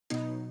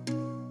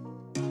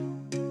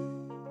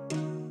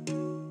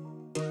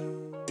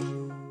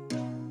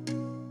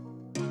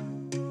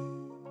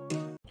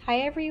Hi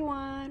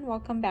everyone,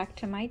 welcome back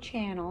to my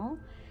channel.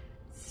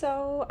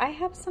 So I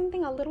have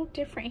something a little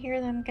different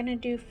here that I'm going to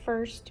do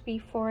first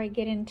before I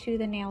get into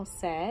the nail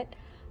set.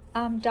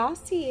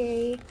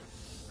 Dossier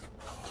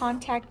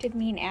contacted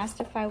me and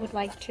asked if I would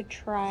like to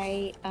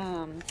try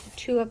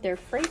 2 of their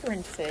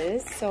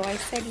fragrances, so I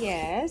said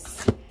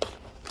yes.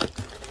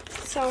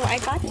 So I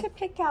got to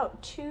pick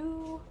out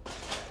 2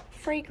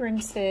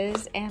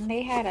 fragrances and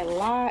they had a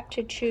lot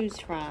to choose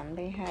from.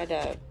 They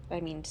had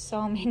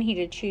so many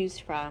to choose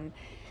from.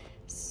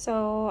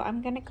 So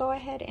I'm gonna go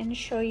ahead and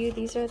show you.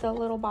 These are the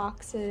little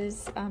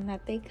boxes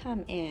that they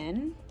come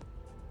in.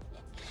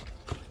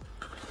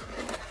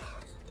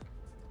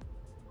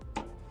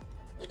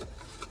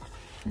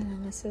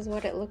 And this is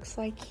what it looks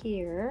like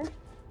here.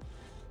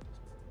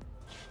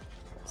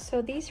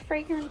 So these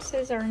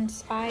fragrances are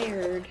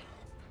inspired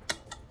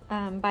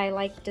by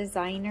like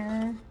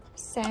designer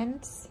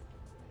scents.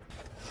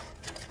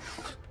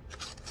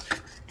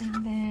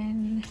 And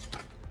then,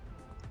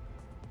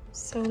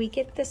 so we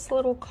get this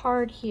little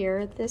card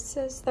here. This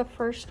is the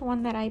first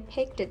one that I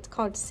picked. It's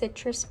called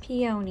Citrus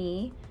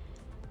Peony.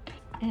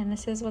 And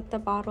this is what the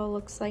bottle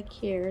looks like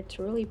here. It's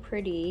really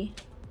pretty.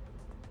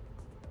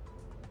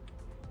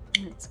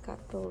 And it's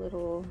got the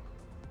little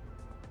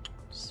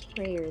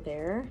sprayer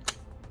there.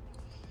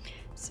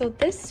 So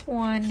this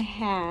one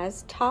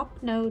has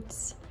top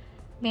notes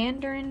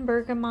mandarin,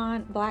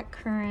 bergamot,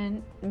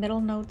 blackcurrant,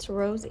 middle notes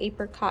rose,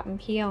 apricot, and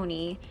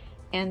peony.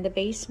 And the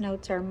base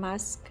notes are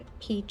musk,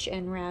 peach,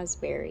 and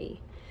raspberry.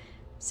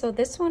 So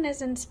this one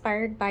is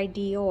inspired by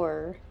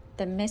Dior,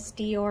 the Miss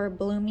Dior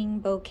Blooming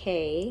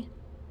Bouquet.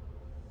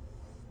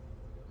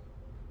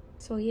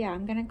 So yeah,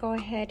 I'm gonna go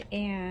ahead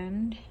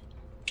and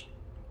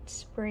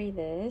spray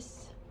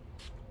this.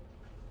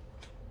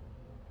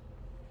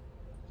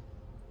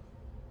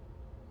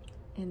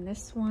 And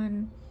this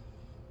one,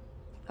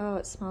 oh,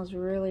 it smells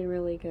really,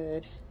 really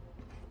good.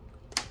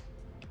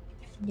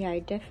 Yeah, I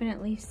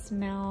definitely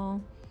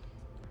smell,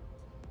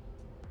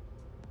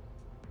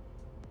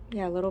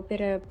 yeah, a little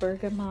bit of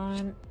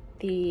bergamot.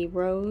 The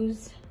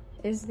rose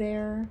is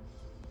there.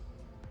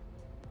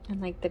 And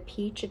like the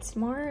peach, it's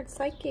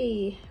like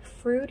a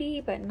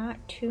fruity, but not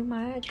too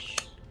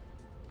much.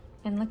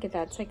 And look at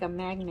that, it's like a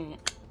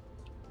magnet.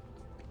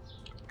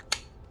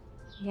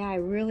 Yeah, I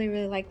really,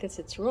 really like this.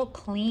 It's real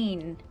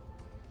clean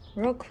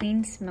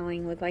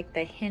smelling with like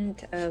the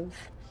hint of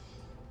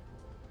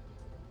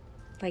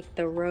like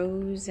the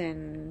rose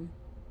and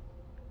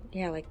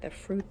yeah, like the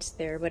fruits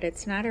there, but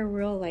it's not a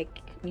real like,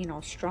 you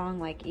know, strong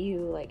like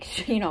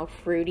like, you know,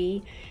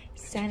 fruity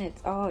scent.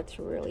 It's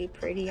really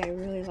pretty. I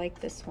really like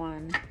this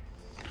one.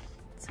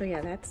 So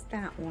yeah, that's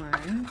that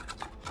one.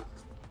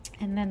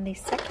 And then the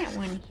second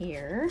one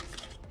here,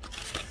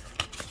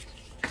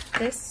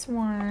 this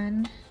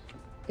one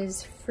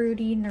is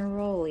Fruity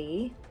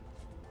Neroli.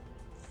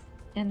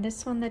 And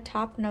this one, the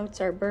top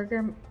notes are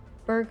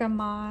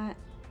bergamot,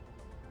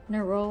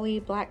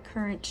 neroli,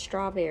 blackcurrant,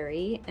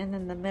 strawberry. And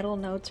then the middle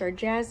notes are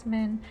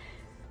jasmine,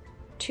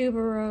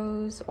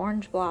 tuberose,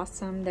 orange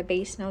blossom. The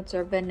base notes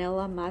are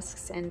vanilla,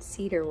 musks, and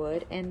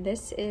cedarwood. And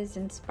this is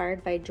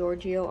inspired by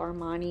Giorgio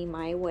Armani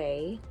My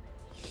Way.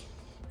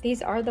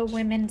 These are the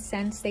women's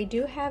scents. They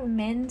do have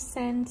men's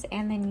scents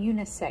and then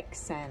unisex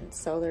scents.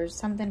 So there's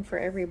something for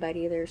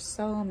everybody. There's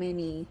so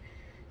many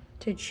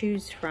to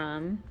choose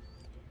from.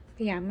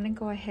 But yeah, I'm gonna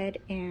go ahead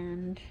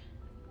and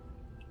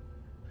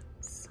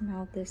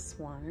smell this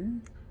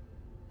one.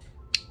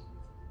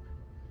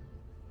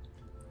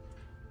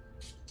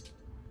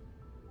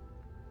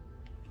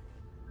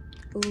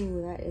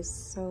 Ooh, that is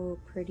so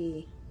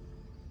pretty.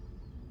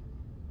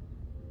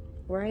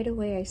 Right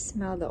away I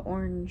smell the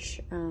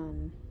orange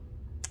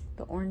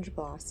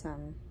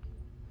blossom.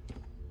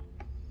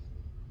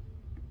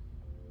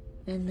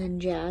 And then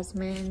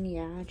jasmine,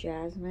 yeah,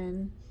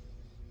 jasmine.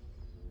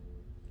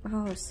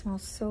 Oh, it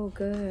smells so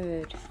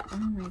good. Oh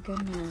my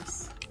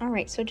goodness. All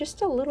right, so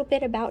just a little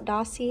bit about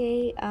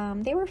Dossier.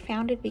 They were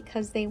founded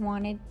because they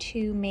wanted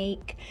to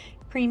make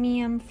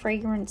premium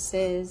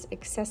fragrances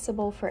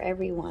accessible for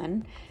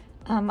everyone.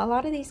 A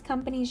lot of these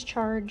companies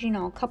charge, you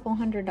know, a couple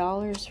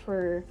 $100s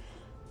for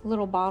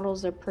little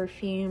bottles of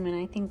perfume, and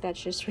I think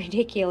that's just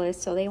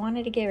ridiculous. So they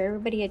wanted to give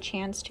everybody a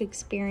chance to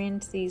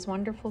experience these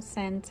wonderful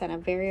scents at a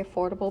very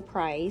affordable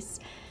price.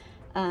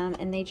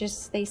 And they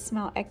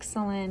smell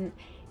excellent.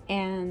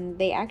 And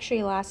they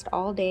actually last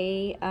all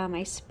day.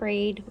 I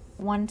sprayed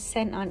 1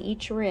 scent on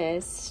each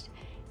wrist,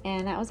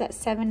 and that was at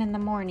 7 in the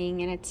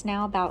morning, and it's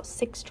now about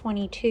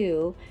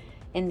 6:22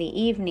 in the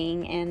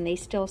evening, and they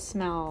still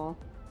smell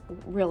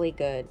really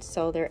good.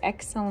 So they're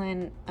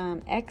excellent,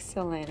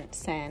 excellent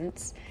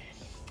scents.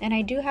 And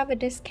I do have a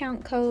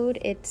discount code.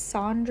 It's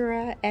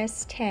Sandra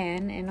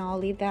S10, and I'll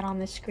leave that on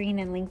the screen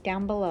and link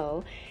down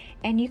below.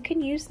 And you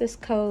can use this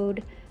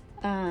code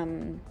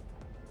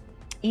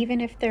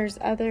even if there's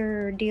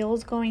other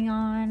deals going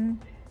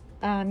on.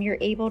 you're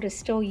able to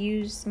still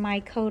use my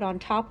code on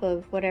top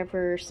of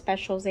whatever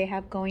specials they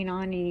have going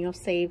on, and you'll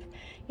save,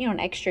 you know, an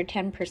extra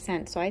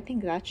 10%. So I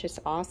think that's just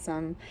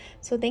awesome.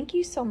 So thank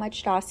you so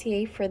much,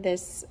 Dossier, for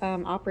this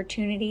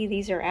opportunity.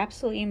 These are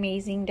absolutely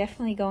amazing.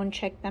 Definitely go and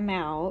check them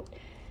out.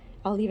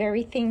 I'll leave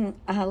everything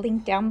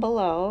linked down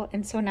below.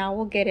 And so now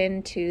we'll get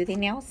into the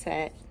nail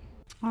set.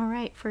 All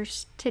right, for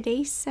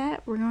today's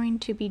set, we're going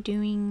to be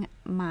doing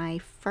my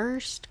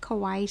first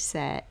Kawaii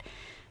set.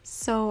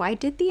 So I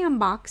did the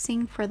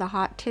unboxing for the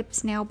Hot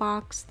Tips nail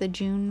box, the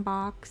June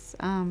box,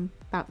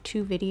 about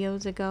 2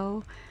 videos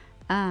ago.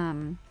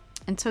 And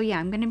so yeah,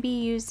 I'm going to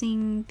be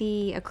using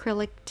the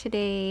acrylic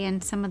today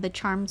and some of the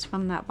charms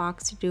from that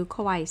box to do a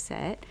Kawaii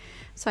set.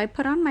 So I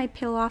put on my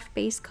peel off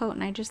base coat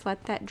and I just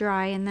let that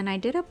dry, and then I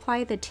did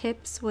apply the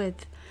tips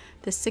with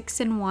the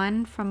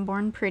 6-in-1 from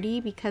Born Pretty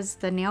because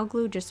the nail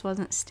glue just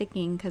wasn't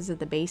sticking because of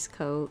the base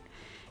coat.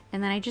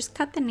 And then I just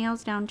cut the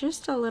nails down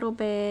just a little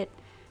bit.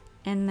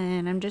 And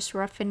then I'm just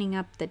roughening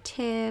up the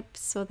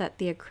tips so that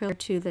the acrylic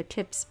to the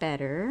tips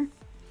better.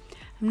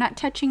 I'm not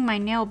touching my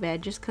nail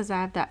bed just because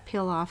I have that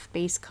peel off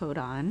base coat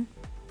on.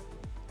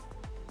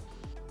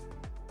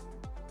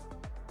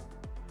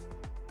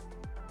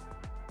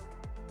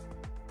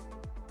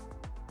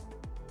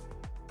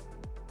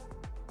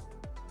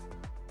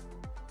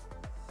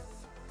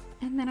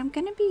 And then I'm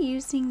going to be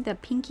using the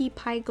Pinkie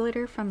Pie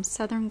glitter from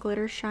Southern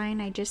Glitter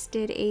Shine. I just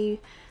did a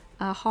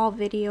haul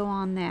video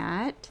on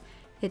that.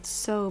 It's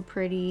so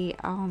pretty.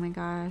 Oh my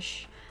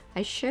gosh.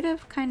 I should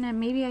have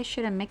maybe I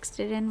should have mixed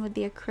it in with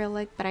the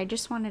acrylic, but I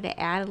just wanted to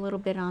add a little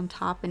bit on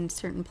top in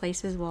certain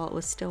places while it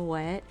was still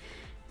wet.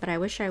 But I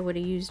wish I would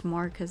have used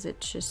more because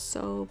it's just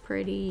so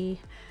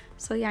pretty.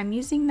 So yeah, I'm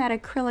using that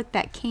acrylic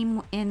that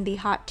came in the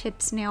Hot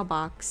Tips nail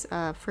box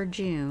for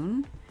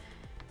June.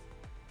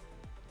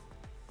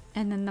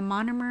 And then the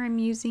monomer I'm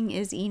using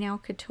is E-Nail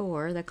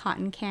Couture, the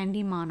Cotton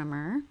Candy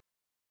monomer.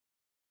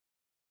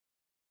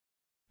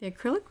 The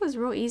acrylic was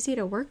real easy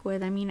to work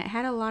with. I mean, it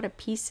had a lot of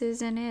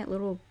pieces in it,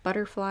 little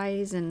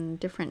butterflies and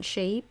different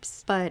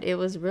shapes, but it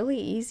was really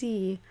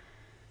easy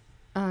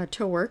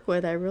to work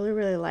with. I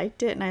really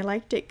liked it, and I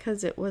liked it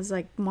because it was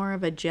like more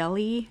of a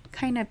jelly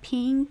kind of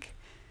pink.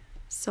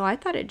 So I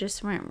thought it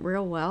just went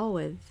real well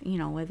with, you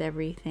know, with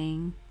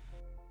everything.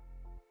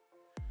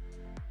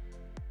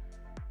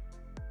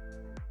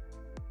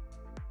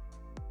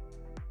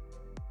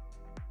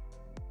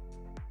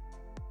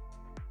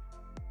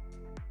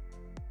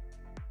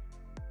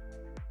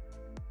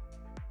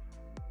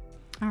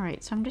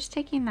 Alright, so I'm just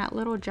taking that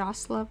little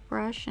Joss Love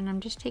brush and I'm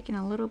just taking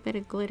a little bit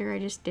of glitter. I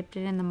just dipped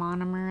it in the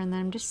monomer and then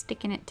I'm just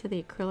sticking it to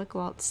the acrylic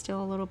while it's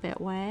still a little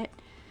bit wet.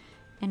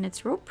 And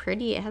it's real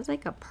pretty. It has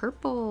like a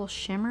purple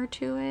shimmer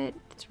to it.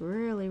 It's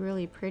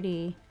really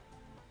pretty.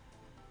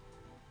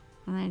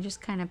 And I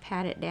just kind of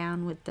pat it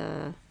down with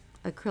the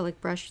acrylic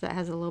brush that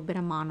has a little bit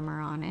of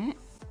monomer on it.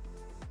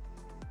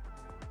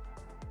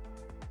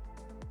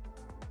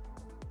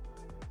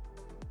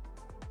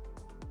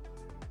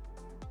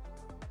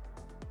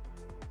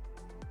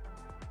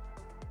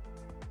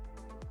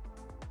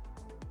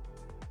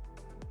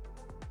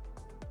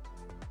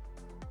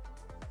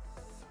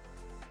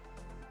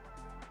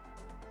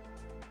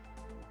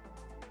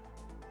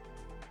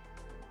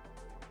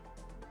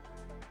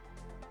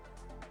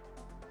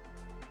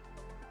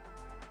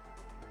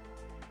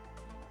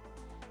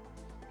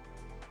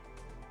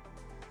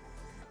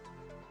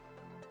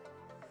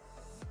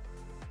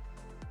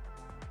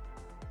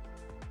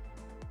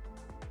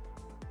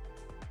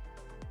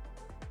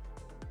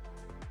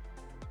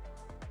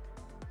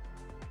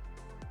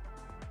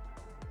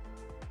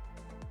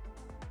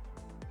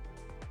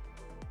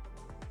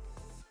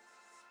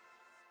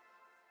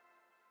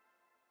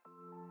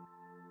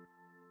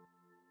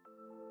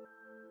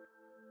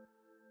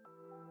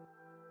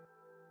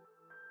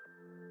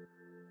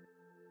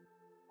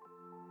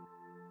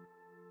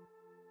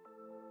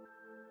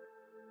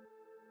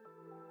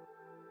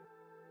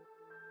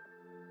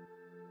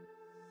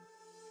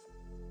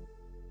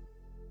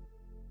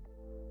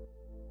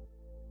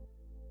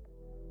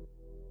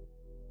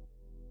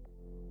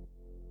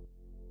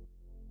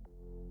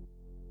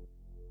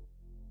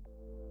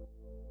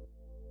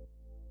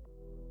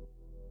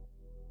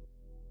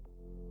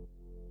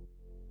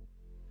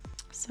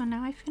 So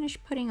now I finished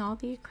putting all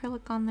the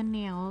acrylic on the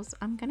nails.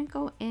 I'm gonna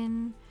go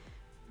in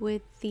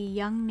with the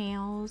Young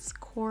Nails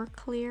Core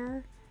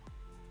Clear.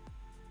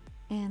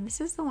 And this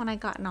is the one I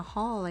got in a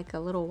haul like a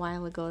little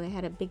while ago. They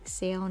had a big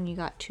sale and you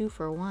got 2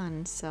 for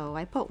 1. So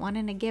I put one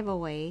in a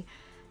giveaway.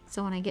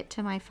 So when I get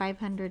to my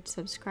 500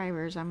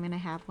 subscribers, I'm gonna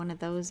have one of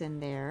those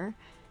in there.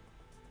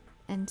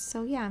 And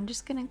so yeah, I'm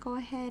just gonna go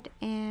ahead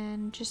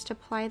and just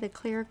apply the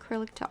clear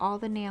acrylic to all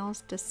the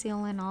nails to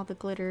seal in all the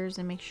glitters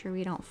and make sure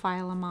we don't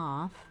file them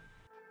off.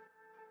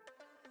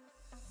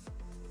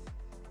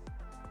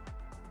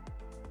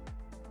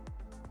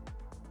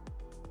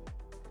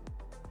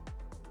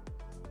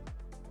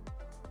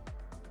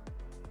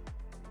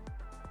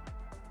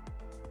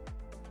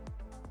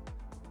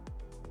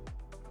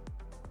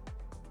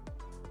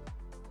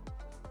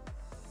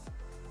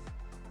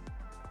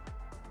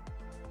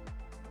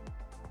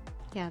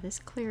 Yeah, this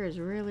clear is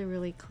really,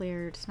 really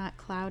clear. It's not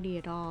cloudy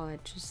at all. I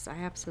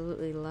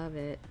absolutely love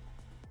it.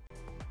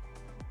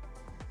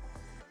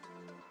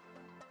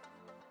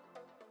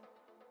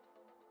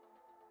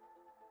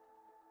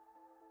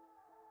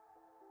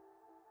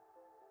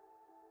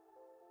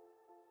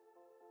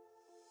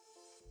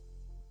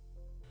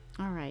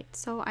 Alright,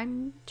 so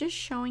I'm just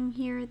showing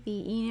here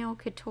the Nail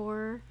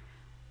Couture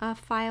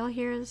file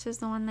here. This is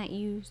the one that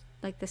you,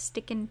 like the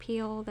stick and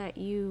peel, that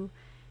you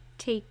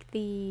take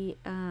the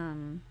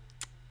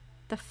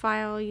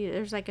file,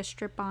 there's like a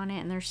strip on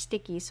it and they're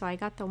sticky. So I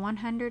got the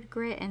 100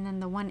 grit and then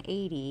the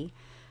 180.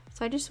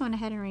 So I just went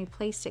ahead and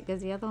replaced it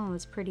because the other one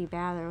was pretty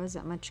bad. There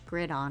wasn't much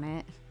grit on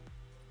it.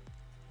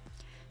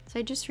 So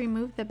I just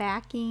removed the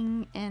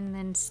backing and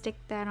then stick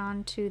that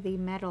onto the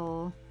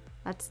metal.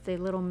 That's the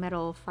little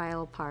metal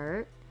file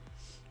part.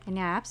 And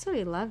yeah, I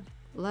absolutely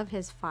love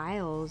his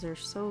files. They're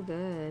so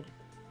good.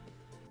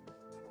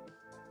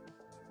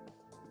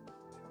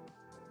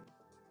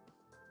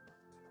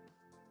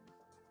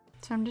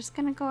 So I'm just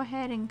gonna go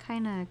ahead and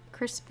kind of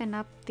crispen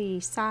up the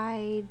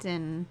sides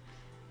and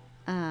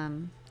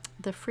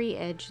the free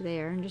edge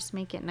there and just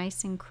make it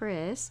nice and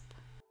crisp.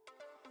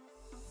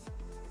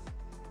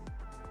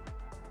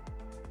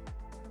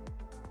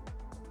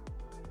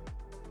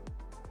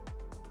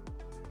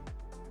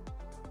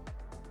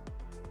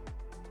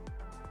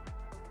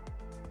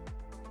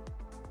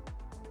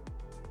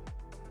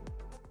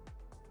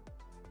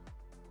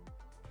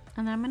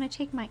 And then I'm going to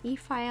take my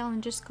e-file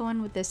and just go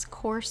in with this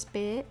coarse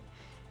bit,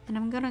 and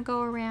I'm going to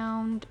go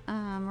around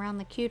around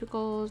the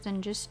cuticles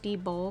and just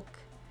debulk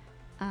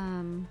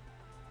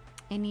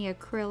any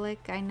acrylic.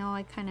 I know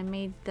I kind of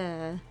made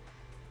the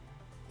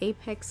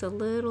apex a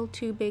little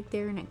too big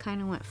there and it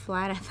kind of went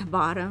flat at the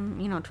bottom,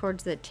 you know,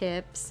 towards the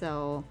tip.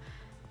 So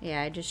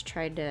yeah, I just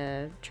tried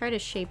to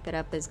shape it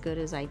up as good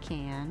as I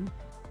can.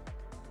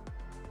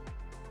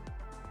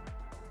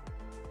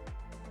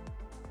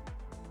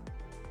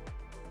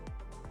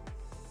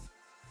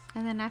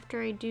 And then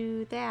after I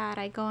do that,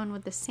 I go in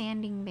with the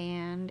sanding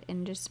band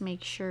and just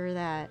make sure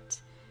that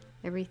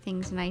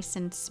everything's nice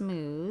and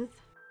smooth.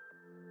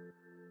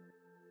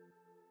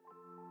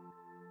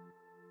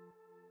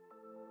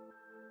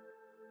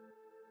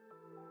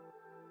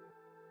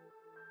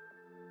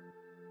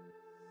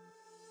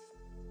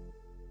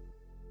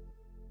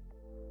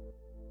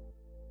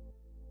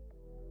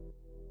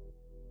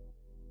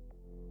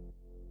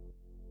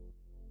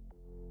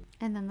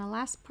 And then the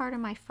last part of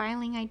my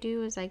filing I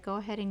do is I go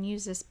ahead and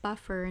use this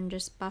buffer and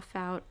just buff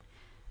out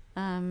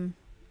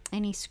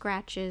any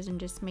scratches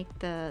and just make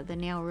the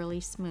nail really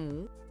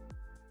smooth.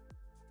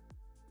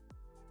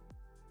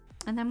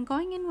 And I'm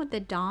going in with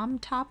the Dom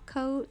top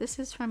coat. This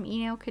is from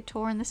Nail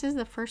Couture, and this is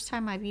the first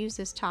time I've used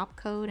this top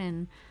coat,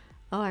 and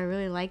oh, I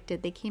really liked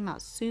it. They came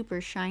out super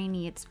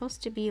shiny. It's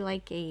supposed to be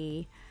like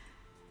a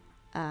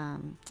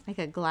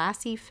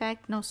glass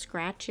effect, no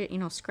scratch, you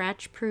know,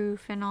 scratch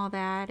proof and all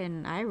that,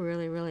 and I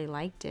really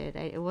liked it.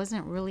 It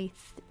wasn't really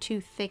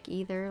too thick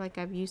either. Like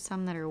I've used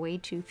some that are way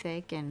too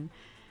thick, and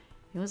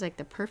it was like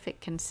the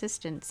perfect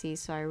consistency.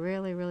 So I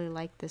really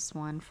like this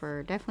one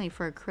for definitely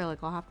for acrylic.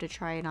 I'll have to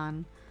try it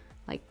on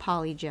like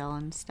poly gel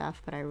and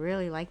stuff, but I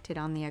really liked it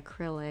on the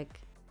acrylic.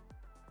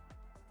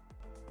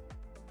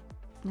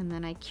 And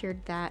then I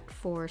cured that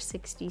for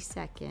 60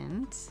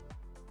 seconds.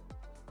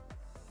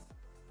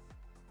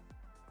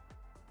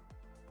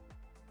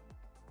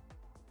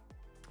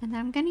 And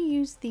I'm going to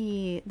use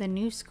the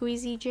new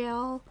squeezy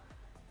gel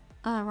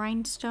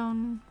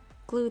rhinestone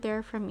glue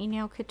there from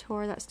Nail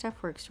Couture. That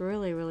stuff works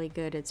really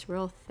good. It's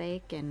real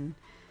thick, and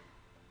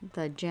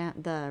the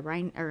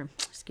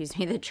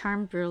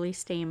charms really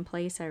stay in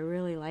place. I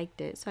really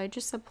liked it. So I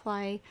just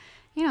apply,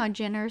 you know, a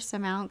generous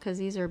amount because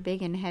these are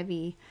big and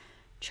heavy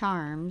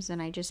charms,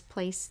 and I just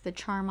placed the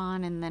charm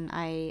on, and then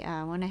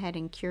I went ahead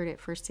and cured it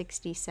for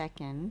 60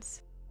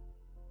 seconds.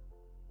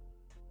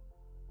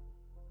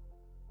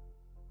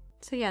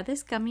 So yeah,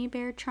 this gummy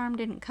bear charm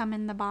didn't come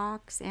in the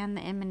box, and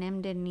the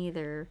M&M didn't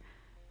either.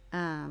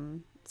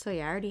 So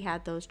yeah, I already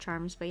had those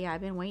charms, but yeah,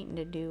 I've been waiting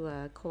to do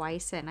a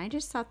kawaii set, and I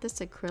just thought this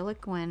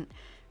acrylic went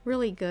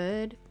really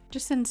good.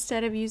 Just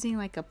instead of using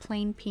like a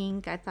plain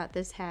pink, I thought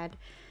this had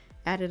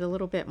added a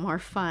little bit more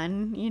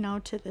fun, you know,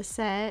 to the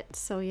set.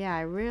 So yeah,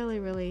 I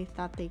really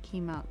thought they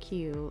came out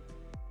cute.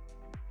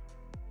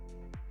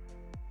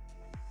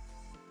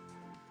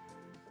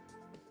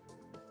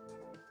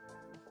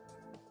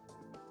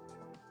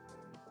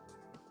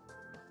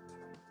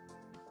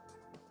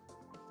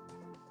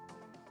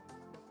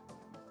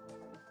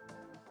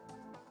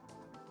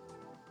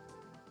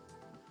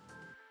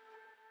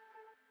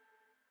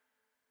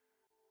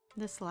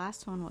 This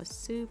last one was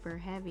super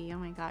heavy. Oh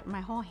my god, my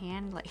whole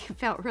hand like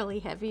felt really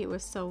heavy. It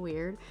was so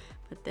weird.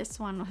 But this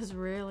one was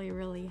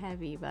really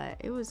heavy, but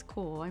it was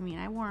cool. I mean,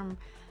 I wore 'em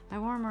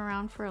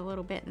around for a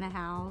little bit in the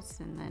house,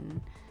 and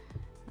then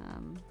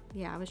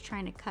yeah, I was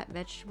trying to cut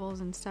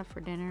vegetables and stuff for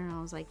dinner, and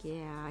I was like,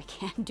 yeah, I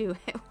can't do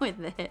it with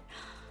it.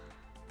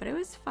 But it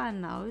was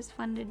fun though. It was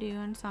fun to do,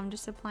 and so I'm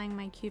just applying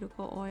my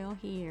cuticle oil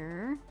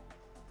here.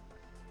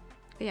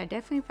 But yeah,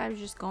 definitely if I was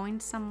just going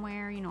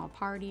somewhere, you know, a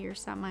party or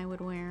something, I would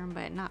wear them,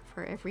 but not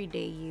for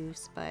everyday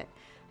use. But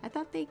I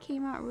thought they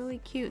came out really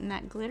cute, and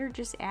that glitter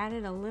just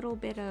added a little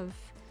bit of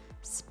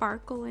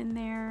sparkle in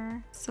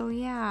there. So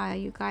yeah,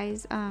 you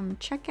guys,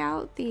 check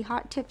out the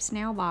Hot Tips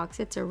nail box.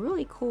 It's a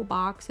really cool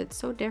box. It's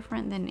so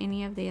different than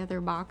any of the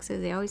other boxes.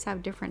 They always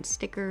have different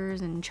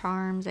stickers and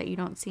charms that you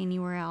don't see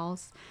anywhere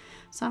else.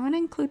 So I'm going to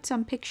include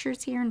some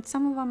pictures here, and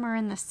some of them are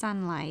in the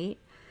sunlight.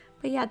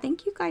 But yeah,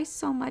 thank you guys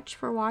so much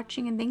for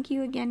watching, and thank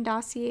you again,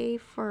 Dossier,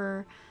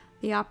 for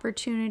the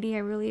opportunity. I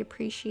really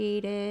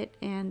appreciate it,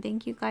 and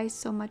thank you guys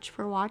so much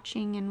for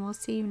watching, and we'll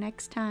see you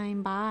next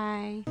time.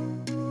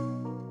 Bye.